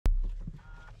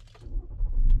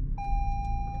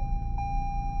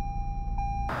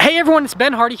everyone, it's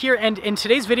Ben Hardy here, and in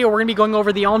today's video we're going to be going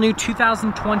over the all-new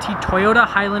 2020 Toyota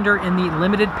Highlander in the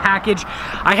limited package.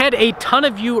 I had a ton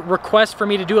of you request for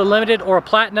me to do a limited or a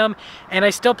platinum, and I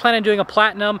still plan on doing a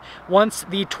platinum once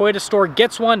the Toyota store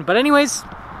gets one. But anyways,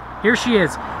 here she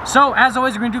is. So as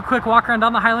always, we're going to do a quick walk around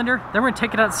on the Highlander, then we're going to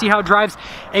take it out and see how it drives.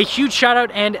 A huge shout out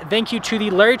and thank you to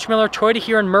the Larry H. Miller Toyota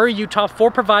here in Murray, Utah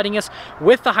for providing us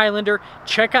with the Highlander.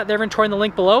 Check out their inventory in the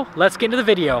link below. Let's get into the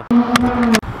video.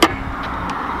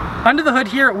 Under the hood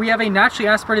here, we have a naturally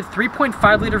aspirated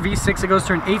 3.5 liter V6 that goes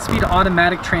through an 8-speed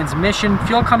automatic transmission.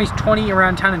 Fuel economy is 20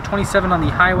 around town and 27 on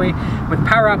the highway, with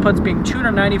power outputs being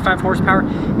 295 horsepower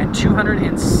and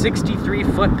 263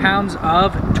 foot-pounds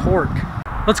of torque.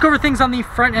 Let's go over things on the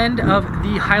front end of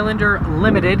the Highlander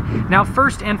Limited. Now,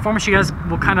 first and foremost, you guys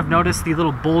will kind of notice the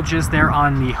little bulges there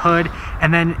on the hood,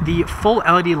 and then the full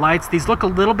LED lights. These look a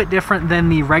little bit different than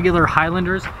the regular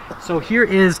Highlanders. So here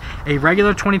is a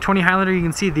regular 2020 Highlander. You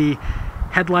can see the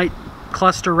headlight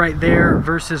cluster right there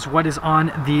versus what is on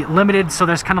the Limited. So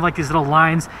there's kind of like these little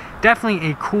lines.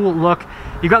 Definitely a cool look.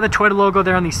 You got the Toyota logo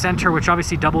there on the center, which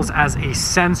obviously doubles as a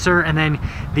sensor, and then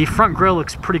the front grille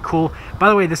looks pretty cool. By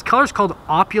the way, this color is called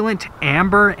Opulent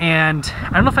Amber, and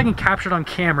I don't know if I can capture it on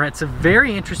camera. It's a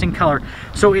very interesting color.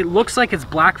 So it looks like it's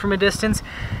black from a distance,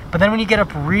 but then when you get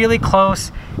up really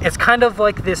close, it's kind of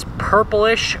like this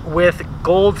purplish with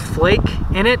gold flake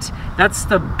in it. That's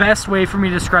the best way for me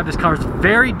to describe this color. It's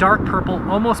very dark purple,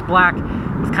 almost black,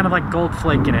 with kind of like gold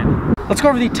flake in it. Let's go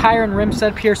over the tire and rim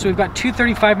setup here. So we've got two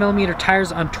 35mm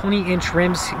tires on 20-inch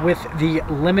rims with the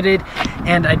Limited,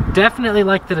 and I definitely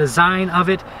like the design of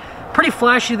it. Pretty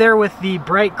flashy there with the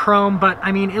bright chrome, but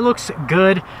I mean, it looks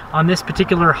good on this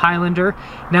particular Highlander.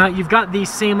 Now, you've got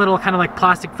these same little kind of like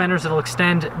plastic fenders that'll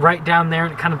extend right down there,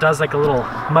 and it kind of does like a little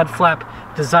mud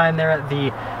flap design there at the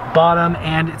bottom,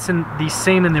 and it's in the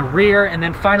same in the rear. And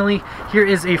then finally, here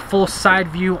is a full side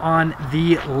view on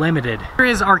the Limited. Here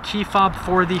is our key fob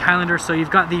for the Highlander. So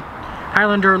you've got the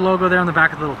Highlander logo there on the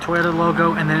back of the little Toyota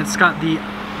logo, and then it's got the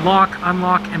lock,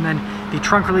 unlock, and then the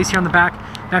trunk release here on the back.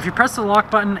 Now, if you press the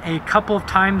lock button a couple of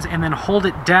times and then hold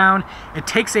it down, it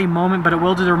takes a moment, but it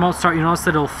will do the remote start. You notice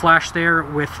that it'll flash there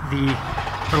with the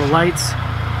little lights.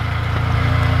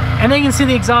 And then you can see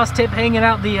the exhaust tip hanging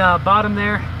out the bottom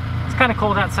there. It's kind of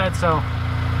cold outside, so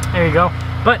there you go.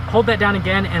 But hold that down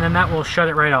again, and then that will shut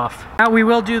it right off. Now we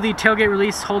will do the tailgate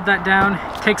release. Hold that down,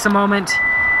 takes a moment,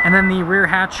 and then the rear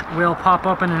hatch will pop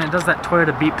open, and it does that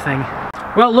Toyota beep thing.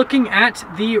 Well, looking at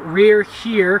the rear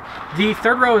here, the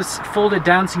third row is folded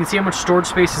down, so you can see how much storage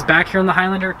space is back here in the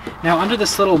Highlander. Now, under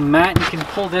this little mat, you can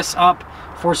pull this up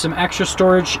for some extra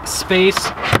storage space.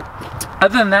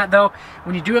 Other than that, though,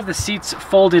 when you do have the seats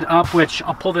folded up, which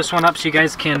I'll pull this one up so you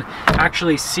guys can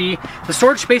actually see, the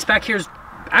storage space back here is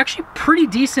actually pretty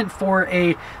decent for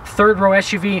a third row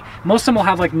SUV. Most of them will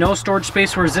have like no storage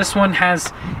space, whereas this one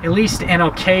has at least an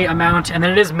okay amount. And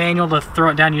then it is manual to throw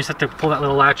it down. You just have to pull that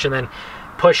little latch and then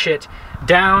push it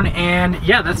down. And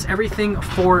yeah, that's everything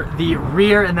for the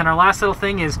rear. And then our last little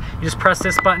thing is you just press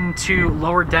this button to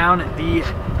lower down the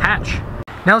hatch.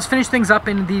 Now let's finish things up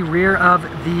in the rear of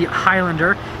the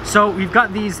Highlander. So we've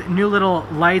got these new little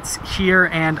lights here,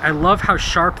 and I love how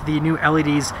sharp the new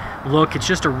LEDs look. It's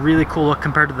just a really cool look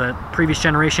compared to the previous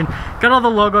generation. Got all the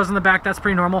logos in the back, that's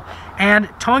pretty normal. And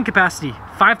towing capacity,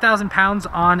 5,000 pounds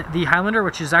on the Highlander,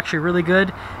 which is actually really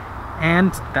good.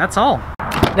 And that's all.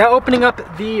 Now, opening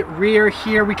up the rear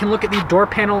here, we can look at the door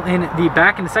panel in the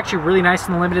back, and it's actually really nice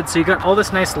in the Limited. So you got all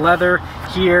this nice leather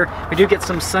here. We do get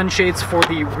some sunshades for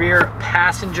the rear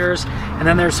passengers, and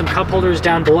then there's some cup holders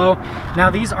down below. Now,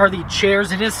 these are the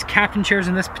chairs. It is captain chairs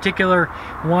in this particular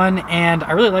one, and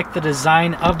I really like the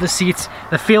design of the seats.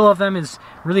 The feel of them is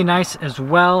really nice as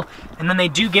well. And then they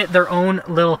do get their own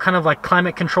little kind of like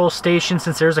climate control station,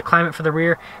 since there's a climate for the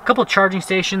rear, a couple charging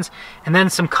stations, and then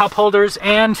some cup holders.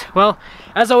 And well,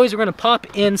 as always, we're going to pop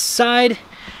inside,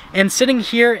 and sitting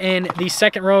here in the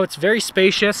second row, it's very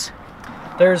spacious.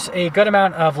 There's a good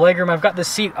amount of legroom. I've got the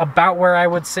seat about where I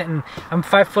would sit, and I'm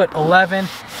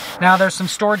 5'11". Now there's some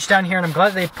storage down here, and I'm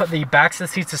glad they put the backs of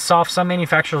the seats as soft. Some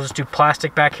manufacturers just do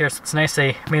plastic back here, so it's nice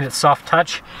they made it soft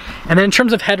touch. And then in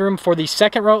terms of headroom for the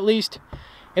second row at least,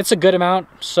 it's a good amount.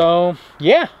 So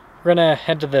yeah, we're gonna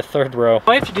head to the third row.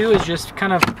 All you have to do is just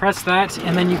kind of press that,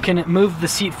 and then you can move the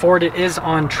seat forward. It is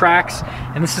on tracks,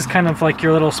 and this is kind of like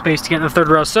your little space to get in the third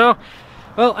row. So,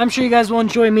 well, I'm sure you guys will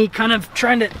enjoy me kind of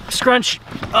trying to scrunch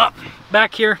up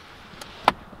back here.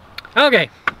 Okay,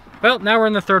 well, now we're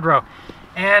in the third row.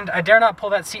 And I dare not pull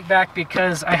that seat back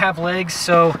because I have legs.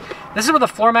 So this is where the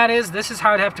floor mat is. This is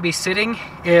how I'd have to be sitting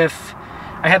if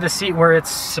I had the seat where it's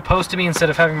supposed to be instead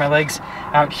of having my legs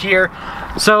out here.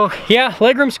 So yeah,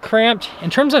 legroom's cramped. In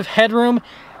terms of headroom,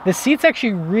 the seat's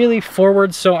actually really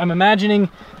forward, so I'm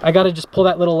imagining I gotta just pull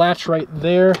that little latch right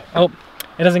there. Oh,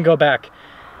 it doesn't go back.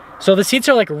 So the seats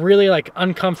are like really like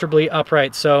uncomfortably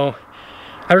upright. So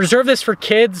I reserved this for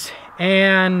kids,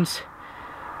 and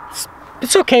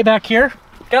it's okay back here.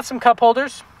 Got some cup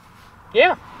holders.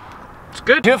 Yeah, it's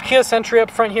good. You have keyless entry up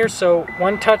front here, so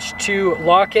one touch to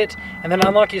lock it, and then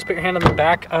unlock, you just put your hand on the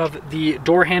back of the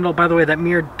door handle. By the way, that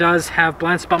mirror does have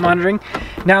blind spot monitoring.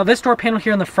 Now this door panel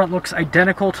here in the front looks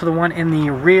identical to the one in the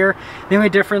rear. The only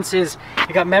difference is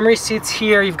you got memory seats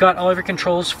here, you've got all of your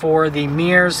controls for the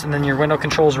mirrors, and then your window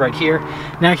controls right here.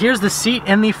 Now here's the seat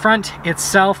in the front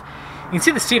itself. You can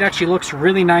see the seat actually looks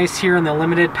really nice here in the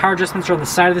Limited. Power adjustments are on the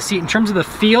side of the seat. In terms of the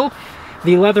feel,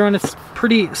 the leather on it's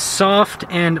pretty soft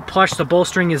and plush. The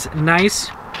bolstering is nice.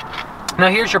 Now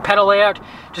here's your pedal layout,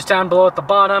 just down below at the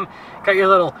bottom. Got your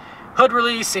little hood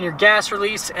release and your gas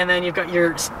release, and then you've got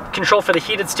your control for the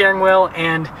heated steering wheel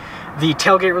and the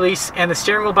tailgate release. And the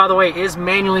steering wheel, by the way, is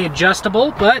manually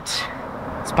adjustable, but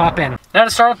let's pop in. Now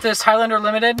to start up this Highlander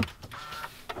Limited,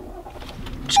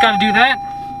 just gotta do that.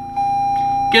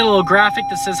 Get a little graphic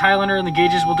that says Highlander, and the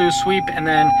gauges will do a sweep, and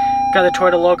then got the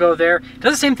Toyota logo there. It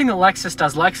does the same thing that Lexus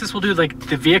does. Lexus will do like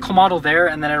the vehicle model there,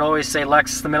 and then it'll always say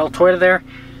Lexus in the middle, Toyota there,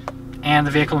 and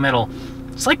the vehicle in the middle.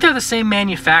 It's like they're the same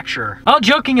manufacturer. All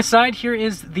joking aside, here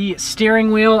is the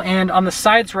steering wheel, and on the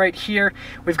sides right here,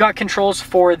 we've got controls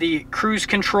for the cruise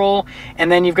control,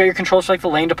 and then you've got your controls for like the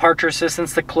lane departure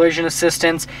assistance, the collision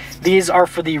assistance. These are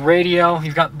for the radio.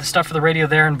 You've got the stuff for the radio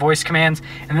there and voice commands,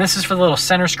 and this is for the little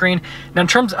center screen. Now in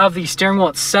terms of the steering wheel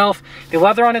itself, the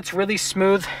leather on it's really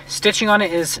smooth. Stitching on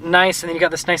it is nice, and then you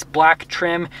got this nice black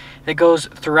trim that goes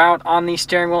throughout on the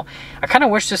steering wheel. I kind of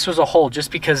wish this was a hole,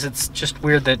 just because it's just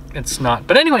weird that it's not.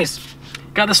 But anyways,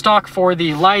 got the stock for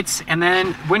the lights, and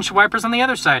then windshield wipers on the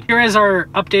other side. Here is our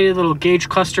updated little gauge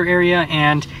cluster area,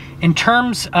 and in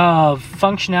terms of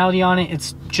functionality on it,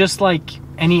 it's just like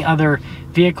any other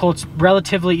vehicle. It's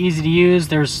relatively easy to use.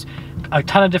 There's a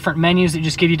ton of different menus that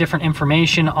just give you different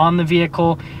information on the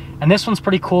vehicle. And this one's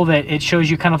pretty cool that it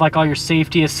shows you kind of like all your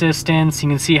safety assistance. You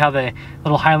can see how the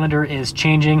little Highlander is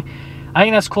changing. I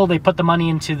think that's cool. They put the money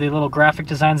into the little graphic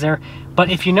designs there.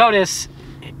 But if you notice,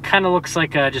 it kind of looks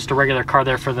like just a regular car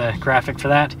there for the graphic for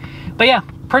that. But yeah,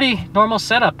 pretty normal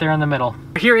setup there in the middle.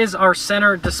 Here is our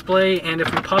center display, and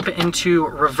if we pop it into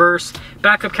reverse,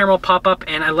 backup camera will pop up,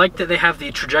 and I like that they have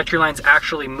the trajectory lines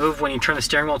actually move when you turn the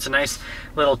steering wheel. It's a nice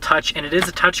little touch, and it is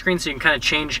a touchscreen, so you can kind of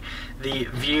change the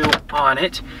view on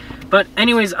it. But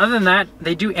anyways, other than that,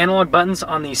 they do analog buttons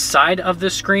on the side of the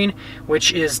screen,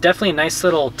 which is definitely a nice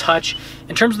little touch.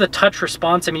 In terms of the touch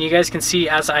response, I mean, you guys can see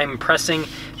as I'm pressing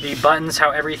the buttons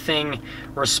how everything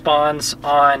responds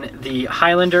on the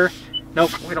Highlander.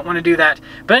 Nope, we don't want to do that.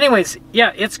 But anyways,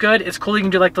 yeah, it's good. It's cool. You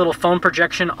can do like the little phone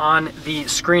projection on the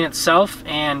screen itself.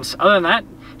 And other than that,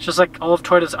 it's just like all of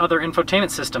Toyota's other infotainment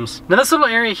systems. Now this little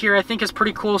area here I think is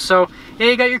pretty cool. So yeah,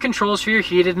 you got your controls for your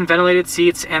heated and ventilated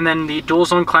seats, and then the dual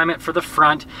zone climate for the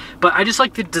front. But I just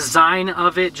like the design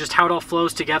of it, just how it all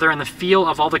flows together, and the feel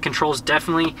of all the controls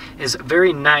definitely is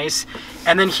very nice.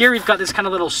 And then here we've got this kind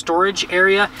of little storage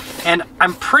area, and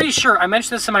I'm pretty sure, I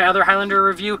mentioned this in my other Highlander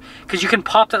review, because you can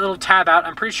pop that little tab out.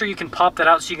 I'm pretty sure you can pop that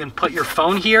out so you can put your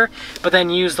phone here, but then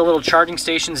use the little charging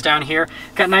stations down here.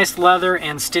 Got nice leather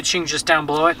and stitching just down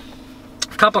below it.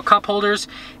 A couple cup holders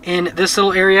in this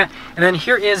little area, and then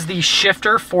here is the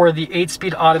shifter for the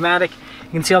 8-speed automatic. You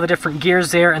can see all the different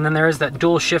gears there, and then there is that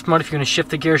dual shift mode if you're going to shift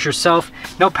the gears yourself.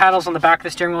 No paddles on the back of the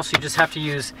steering wheel, so you just have to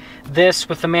use this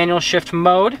with the manual shift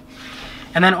mode.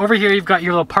 And then over here you've got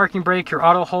your little parking brake, your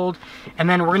auto hold, and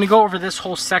then we're going to go over this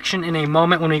whole section in a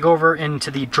moment when we go over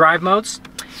into the drive modes.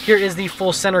 Here is the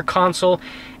full center console,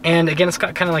 and again it's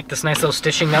got kind of like this nice little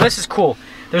stitching. Now this is cool.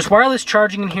 There's wireless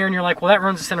charging in here, and you're like, well, that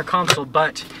runs the center console,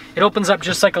 but it opens up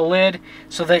just like a lid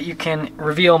so that you can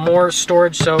reveal more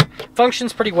storage, so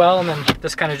functions pretty well. And then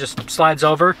this kind of just slides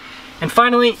over. And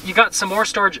finally, you got some more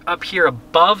storage up here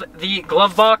above the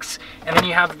glove box, and then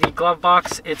you have the glove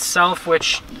box itself,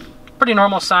 which pretty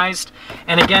normal sized.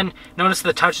 And again, notice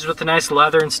the touches with the nice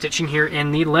leather and stitching here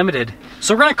in the Limited.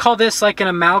 So we're gonna call this like an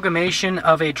amalgamation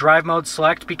of a drive mode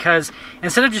select, because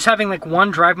instead of just having like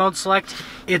one drive mode select,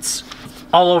 it's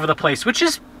all over the place, which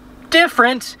is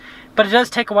different, but it does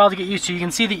take a while to get used to. You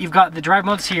can see that you've got the drive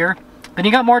modes here, then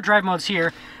you got more drive modes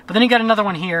here, but But then you got another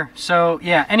one here. So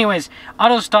yeah, anyways,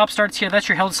 auto stop starts here. That's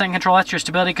your hill descent control, that's your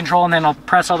stability control, and then I'll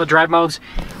press all the drive modes,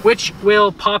 which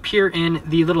will pop here in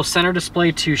the little center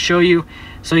display to show you.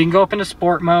 So you can go up into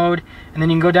sport mode, and then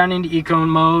you can go down into eco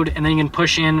mode, and then you can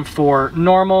push in for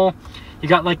normal. You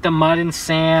got like the mud and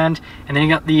sand, and then you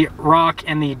got the rock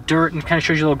and the dirt, and kind of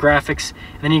shows you little graphics.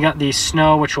 And then you got the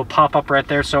snow, which will pop up right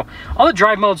there. So all the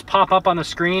drive modes pop up on the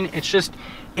screen. It's just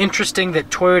interesting that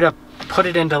Toyota put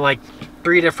it into like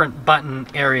 3 different button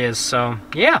areas. So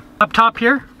yeah, up top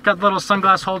here, got the little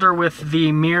sunglass holder with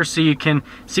the mirror so you can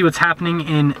see what's happening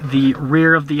in the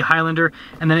rear of the Highlander.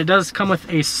 And then it does come with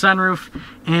a sunroof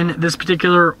in this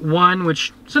particular one,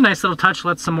 which is a nice little touch,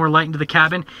 lets some more light into the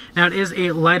cabin. Now it is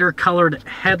a lighter colored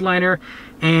headliner,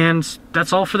 and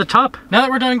that's all for the top. Now that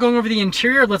we're done going over the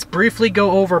interior, let's briefly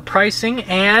go over pricing.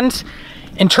 And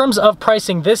in terms of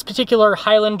pricing, this particular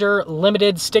Highlander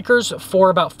Limited stickers for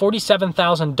about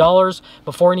 $47,000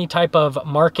 before any type of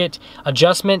market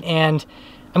adjustment. And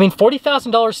I mean,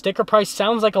 $40,000 sticker price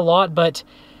sounds like a lot, but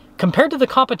compared to the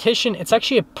competition, it's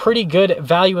actually a pretty good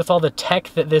value with all the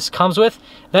tech that this comes with.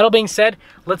 That all being said,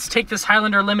 let's take this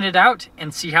Highlander Limited out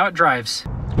and see how it drives.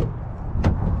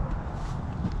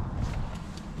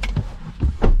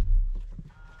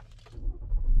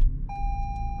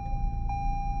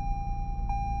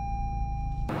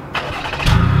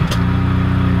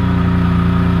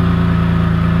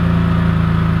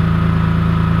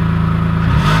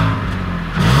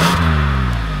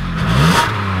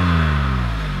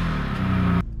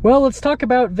 Well, let's talk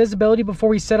about visibility before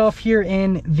we set off here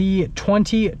in the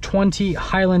 2020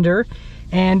 Highlander.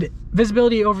 And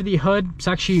visibility over the hood is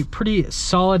actually pretty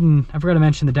solid, and I forgot to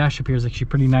mention the dash up here is actually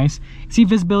pretty nice. You see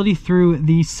visibility through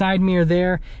the side mirror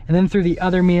there, and then through the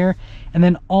other mirror, and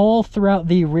then all throughout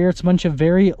the rear. It's a bunch of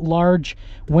very large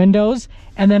windows.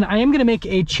 And then I am going to make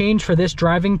a change for this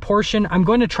driving portion. I'm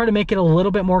going to try to make it a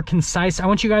little bit more concise. I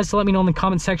want you guys to let me know in the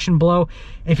comment section below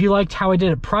if you liked how I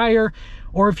did it prior,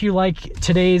 or if you like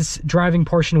today's driving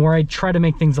portion where I try to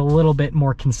make things a little bit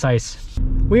more concise.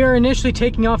 We are initially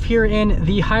taking off here in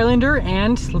the Highlander,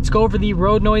 and let's go over the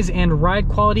road noise and ride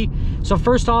quality. So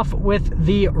first off, with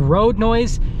the road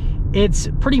noise, it's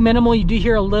pretty minimal. You do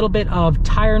hear a little bit of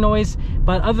tire noise,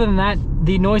 but other than that,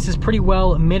 the noise is pretty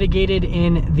well mitigated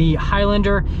in the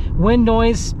Highlander. Wind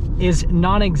noise is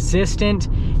non-existent.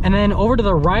 And then over to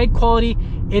the ride quality,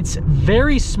 it's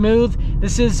very smooth.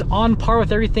 This is on par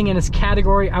with everything in its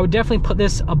category. I would definitely put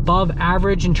this above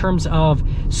average in terms of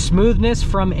smoothness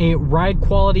from a ride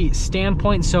quality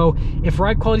standpoint. So if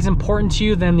ride quality is important to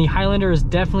you, then the Highlander is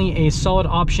definitely a solid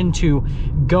option to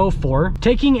go for.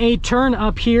 Taking a turn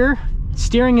up here,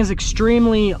 steering is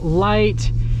extremely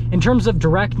light. In terms of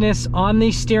directness on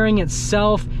the steering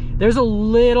itself, there's a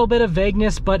little bit of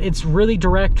vagueness, but it's really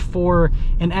direct for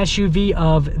an SUV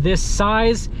of this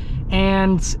size.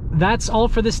 And that's all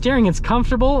for the steering. It's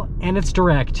comfortable and it's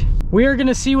direct. We are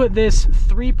gonna see what this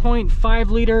 3.5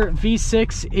 liter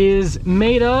V6 is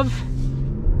made of.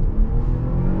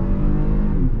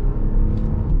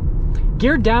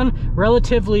 Geared down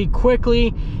relatively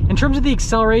quickly. In terms of the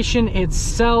acceleration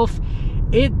itself,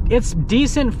 it's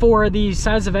decent for the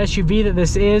size of SUV that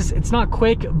this is. It's not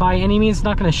quick by any means. It's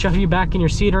not going to shove you back in your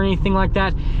seat or anything like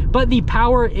that, but the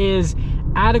power is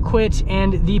adequate,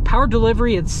 and the power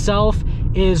delivery itself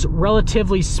is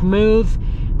relatively smooth.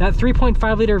 That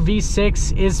 3.5 liter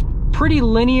V6 is pretty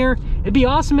linear. It'd be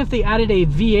awesome if they added a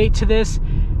V8 to this.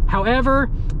 However,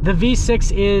 the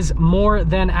V6 is more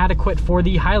than adequate for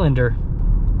the Highlander.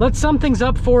 Let's sum things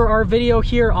up for our video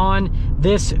here on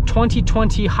this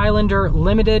 2020 Highlander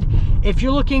Limited. If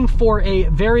you're looking for a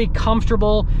very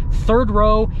comfortable third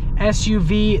row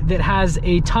SUV that has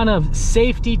a ton of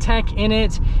safety tech in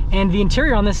it, and the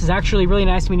interior on this is actually really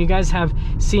nice. I mean, you guys have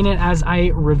seen it as I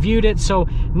reviewed it. So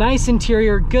nice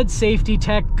interior, good safety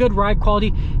tech, good ride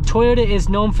quality. Toyota is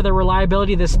known for their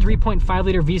reliability. This 3.5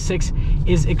 liter V6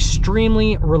 is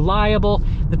extremely reliable.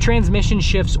 The transmission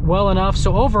shifts well enough.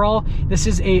 So overall, this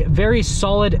is a very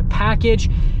solid package.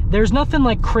 There's nothing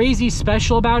like crazy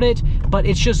special about it, but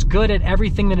it's just good at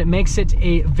everything that it makes it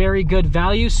a very good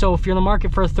value. So if you're in the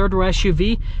market for a third row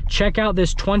SUV, check out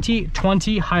this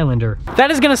 2020 Highlander. That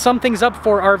is gonna sum things up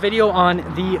for our video on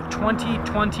the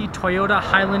 2020 Toyota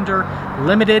Highlander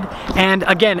Limited. And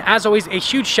again, as always, a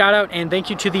huge shout out and thank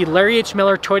you to the Larry H.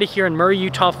 Miller Toyota here in Murray,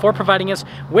 Utah for providing us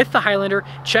with the Highlander.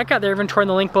 Check out their inventory in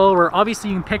the link below, where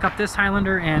obviously you can pick up this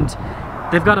Highlander, and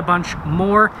they've got a bunch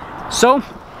more. So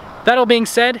that all being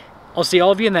said, I'll see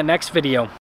all of you in that next video.